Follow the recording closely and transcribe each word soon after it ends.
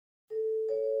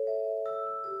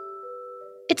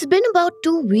It's been about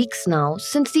 2 weeks now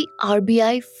since the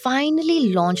RBI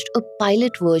finally launched a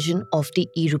pilot version of the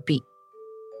e-rupee.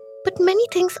 But many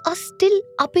things are still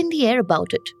up in the air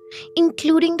about it,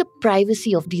 including the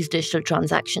privacy of these digital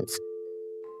transactions.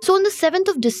 So on the 7th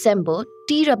of December,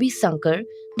 T. Ravi Shankar,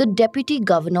 the Deputy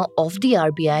Governor of the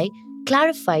RBI,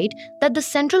 clarified that the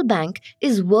central bank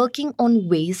is working on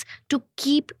ways to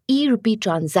keep e-rupee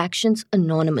transactions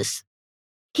anonymous.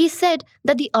 He said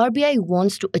that the RBI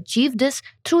wants to achieve this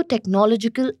through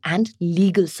technological and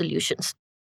legal solutions.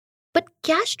 But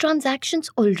cash transactions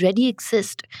already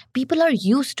exist. People are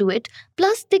used to it,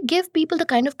 plus, they give people the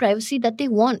kind of privacy that they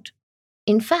want.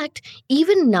 In fact,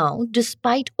 even now,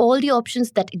 despite all the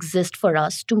options that exist for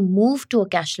us to move to a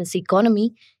cashless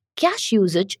economy, cash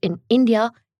usage in India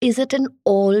is at an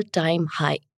all time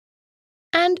high.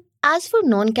 And as for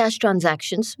non cash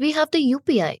transactions, we have the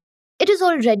UPI. It is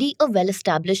already a well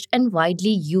established and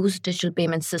widely used digital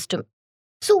payment system.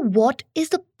 So, what is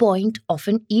the point of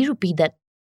an e rupee then?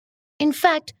 In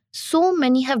fact, so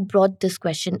many have brought this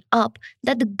question up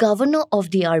that the governor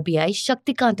of the RBI,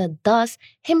 Shaktikanta Das,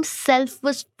 himself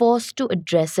was forced to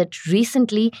address it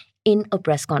recently in a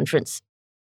press conference.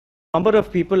 Number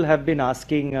of people have been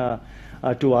asking to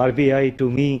RBI, to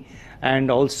me,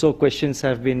 and also questions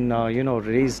have been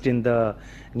raised in the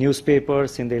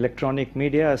newspapers, in the electronic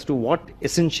media, as to what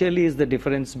essentially is the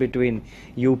difference between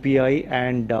UPI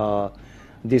and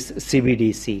this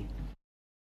CBDC.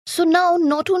 So now,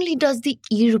 not only does the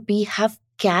e-rupee have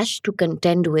cash to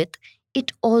contend with,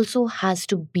 it also has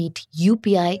to beat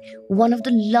UPI, one of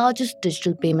the largest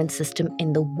digital payment system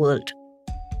in the world.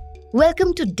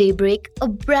 Welcome to Daybreak, a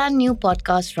brand new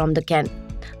podcast from the Ken.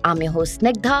 I'm your host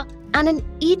Snigdha, and in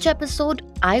each episode,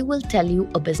 I will tell you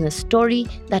a business story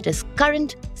that is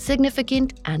current,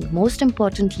 significant, and most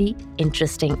importantly,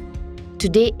 interesting.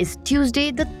 Today is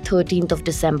Tuesday, the 13th of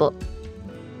December.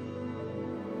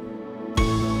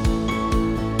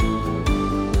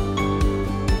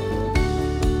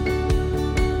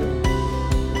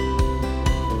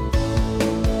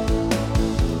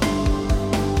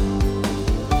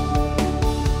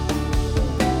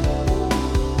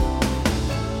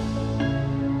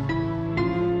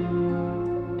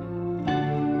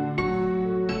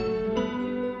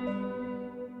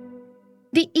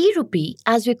 The e-rupee,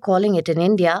 as we're calling it in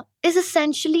India, is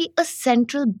essentially a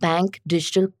central bank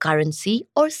digital currency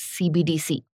or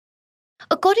CBDC.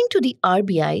 According to the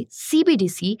RBI,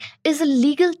 CBDC is a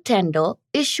legal tender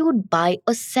issued by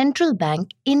a central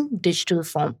bank in digital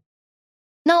form.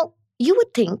 Now, you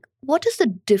would think, what is the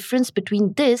difference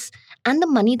between this and the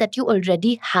money that you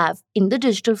already have in the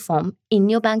digital form in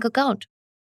your bank account?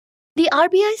 The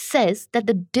RBI says that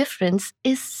the difference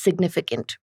is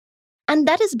significant. And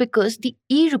that is because the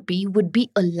e-rupee would be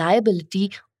a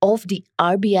liability of the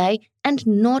RBI and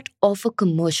not of a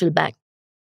commercial bank.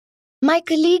 My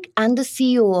colleague and the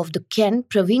CEO of the Ken,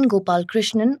 Praveen Gopal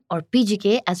Krishnan, or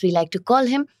PGK as we like to call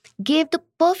him, gave the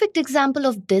perfect example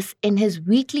of this in his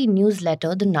weekly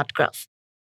newsletter, The Nut Graph.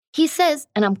 He says,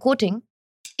 and I'm quoting,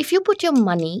 "If you put your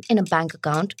money in a bank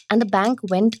account and the bank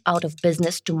went out of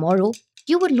business tomorrow,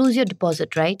 you would lose your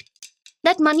deposit, right?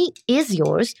 That money is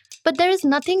yours, but there is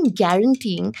nothing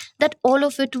guaranteeing that all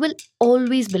of it will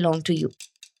always belong to you.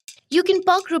 You can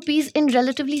park rupees in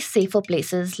relatively safer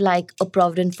places like a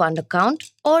provident fund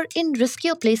account or in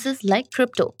riskier places like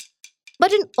crypto.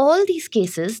 But in all these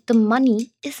cases, the money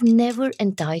is never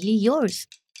entirely yours.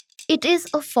 It is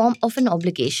a form of an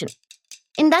obligation.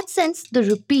 In that sense, the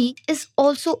rupee is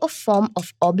also a form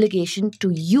of obligation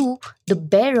to you, the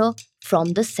bearer,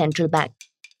 from the central bank.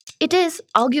 It is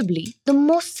arguably the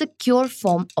most secure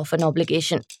form of an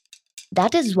obligation.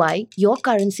 That is why your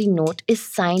currency note is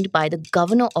signed by the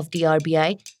governor of the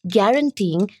RBI,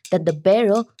 guaranteeing that the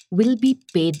bearer will be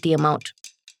paid the amount.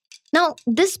 Now,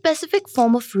 this specific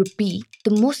form of rupee,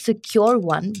 the most secure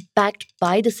one backed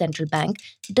by the central bank,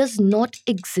 does not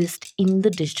exist in the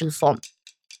digital form.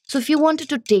 So if you wanted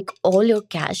to take all your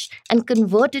cash and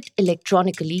convert it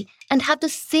electronically and have the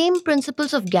same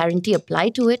principles of guarantee apply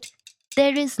to it,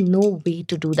 there is no way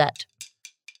to do that."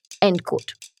 End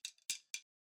quote.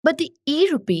 But the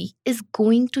e-rupee is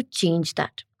going to change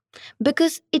that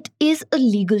because it is a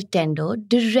legal tender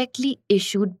directly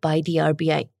issued by the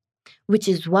RBI, which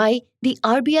is why the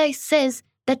RBI says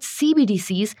that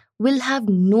CBDCs will have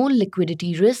no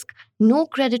liquidity risk, no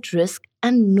credit risk,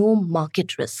 and no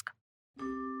market risk.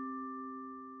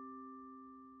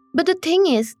 But the thing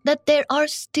is that there are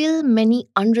still many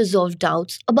unresolved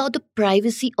doubts about the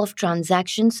privacy of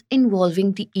transactions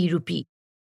involving the e-rupee.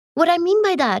 What I mean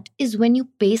by that is when you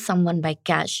pay someone by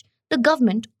cash, the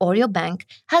government or your bank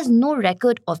has no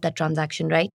record of that transaction,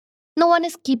 right? No one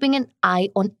is keeping an eye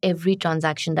on every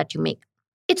transaction that you make.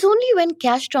 It's only when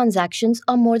cash transactions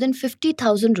are more than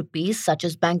 50,000 rupees, such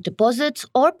as bank deposits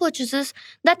or purchases,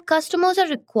 that customers are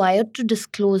required to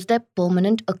disclose their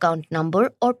permanent account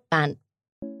number or PAN.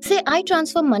 Say I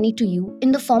transfer money to you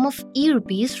in the form of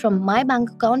e-rupees from my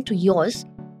bank account to yours,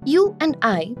 you and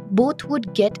I both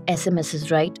would get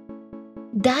SMSs, right?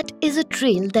 That is a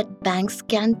trail that banks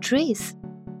can trace.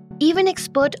 Even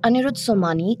expert Anirudh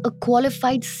Somani, a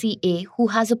qualified CA who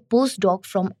has a postdoc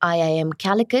from IIM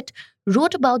Calicut,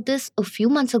 wrote about this a few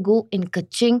months ago in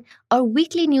Kaching, our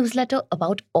weekly newsletter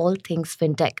about all things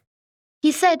fintech.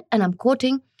 He said, and I'm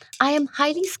quoting, I am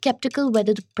highly skeptical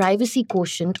whether the privacy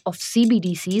quotient of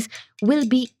CBDCs will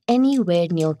be anywhere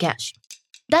near cash.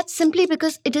 That's simply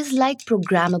because it is like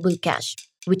programmable cash,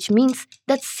 which means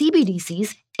that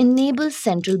CBDCs enable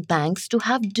central banks to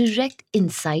have direct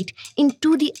insight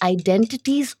into the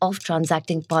identities of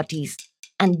transacting parties,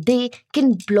 and they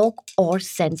can block or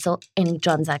censor any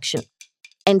transaction.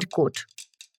 End quote.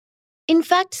 In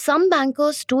fact, some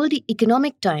bankers told the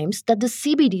Economic Times that the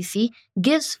CBDC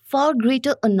gives far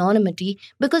greater anonymity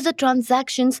because the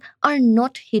transactions are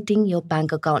not hitting your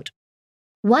bank account.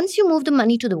 Once you move the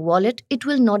money to the wallet, it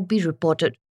will not be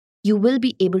reported. You will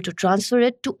be able to transfer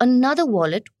it to another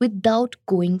wallet without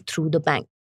going through the bank.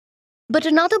 But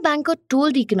another banker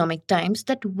told the Economic Times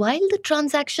that while the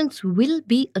transactions will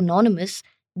be anonymous,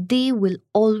 they will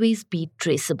always be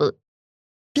traceable.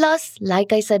 Plus,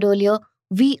 like I said earlier,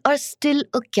 we are still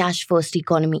a cash-first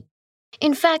economy.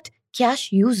 In fact,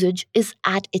 cash usage is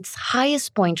at its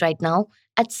highest point right now,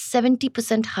 at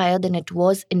 70% higher than it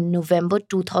was in November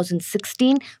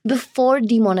 2016 before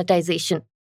demonetization.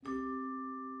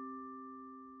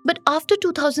 But after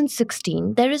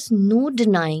 2016, there is no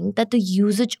denying that the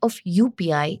usage of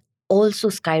UPI also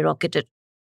skyrocketed.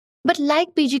 But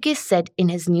like BGK said in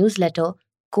his newsletter,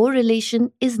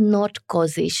 correlation is not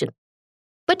causation.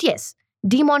 But yes,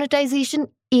 demonetization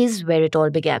is where it all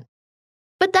began.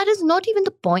 But that is not even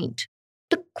the point.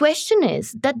 The question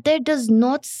is that there does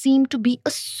not seem to be a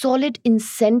solid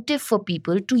incentive for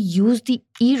people to use the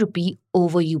e-rupee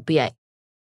over UPI.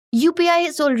 UPI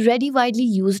is already widely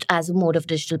used as a mode of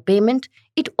digital payment.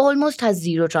 It almost has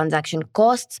zero transaction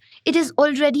costs. It is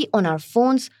already on our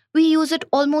phones. We use it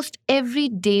almost every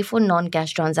day for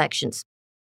non-cash transactions.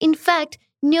 In fact,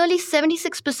 nearly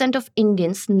 76% of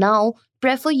Indians now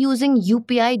prefer using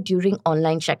UPI during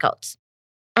online checkouts.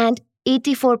 And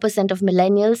 84% of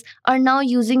millennials are now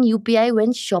using UPI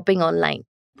when shopping online.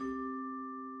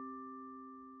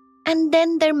 And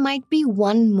then there might be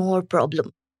one more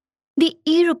problem. The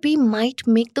e-rupee might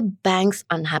make the banks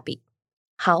unhappy.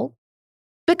 How?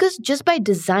 Because just by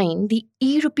design, the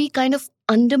e-rupee kind of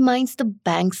undermines the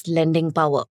bank's lending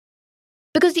power.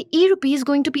 Because the e-rupee is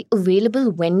going to be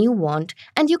available when you want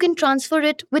and you can transfer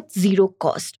it with zero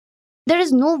cost. There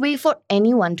is no way for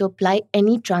anyone to apply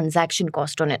any transaction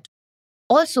cost on it.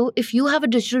 Also, if you have a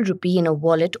digital rupee in a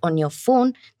wallet on your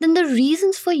phone, then the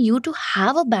reasons for you to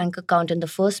have a bank account in the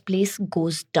first place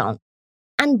goes down.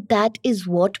 And that is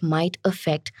what might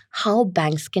affect how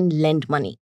banks can lend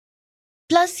money.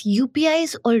 Plus, UPI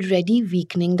is already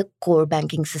weakening the core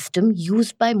banking system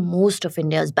used by most of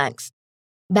India's banks.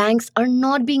 Banks are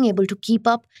not being able to keep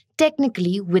up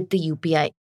technically with the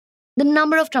UPI. The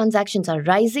number of transactions are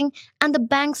rising, and the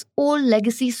bank's old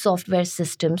legacy software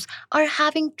systems are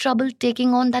having trouble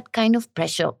taking on that kind of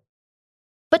pressure.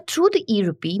 But through the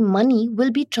e-rupee, money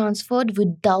will be transferred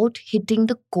without hitting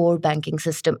the core banking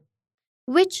system.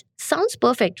 Which sounds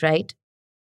perfect, right?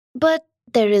 But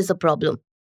there is a problem.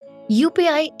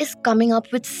 UPI is coming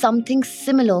up with something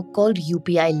similar called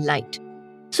UPI Lite.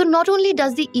 So not only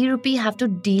does the e-rupee have to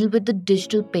deal with the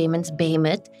digital payments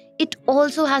behemoth, it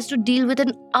also has to deal with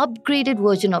an upgraded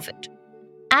version of it.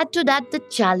 Add to that the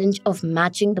challenge of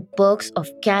matching the perks of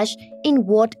cash in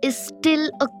what is still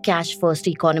a cash-first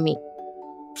economy.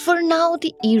 For now,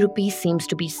 the e-rupee seems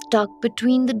to be stuck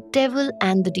between the devil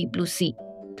and the deep blue sea,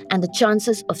 and the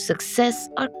chances of success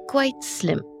are quite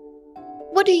slim.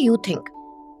 What do you think?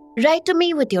 Write to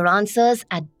me with your answers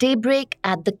at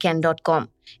daybreak@theken.com.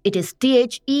 It is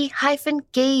the-ken.com.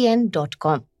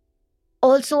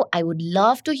 Also, I would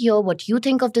love to hear what you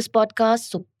think of this podcast.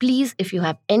 So please, if you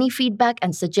have any feedback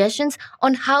and suggestions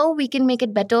on how we can make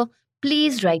it better,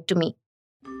 please write to me.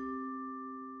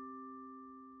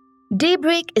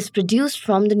 Daybreak is produced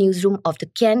from the newsroom of The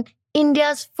Ken,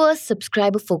 India's first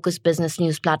subscriber-focused business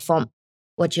news platform.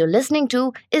 What you're listening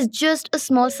to is just a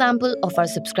small sample of our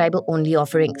subscriber-only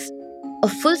offerings. A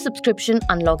full subscription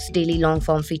unlocks daily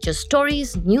long-form feature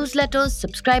stories, newsletters,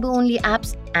 subscriber-only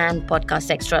apps, and podcast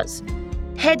extras.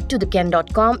 head to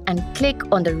theken.com and click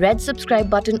on the red subscribe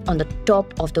button on the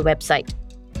top of the website.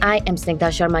 I am Snigdha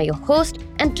Sharma, your host,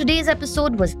 and today's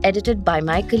episode was edited by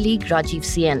my colleague Rajiv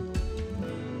CN.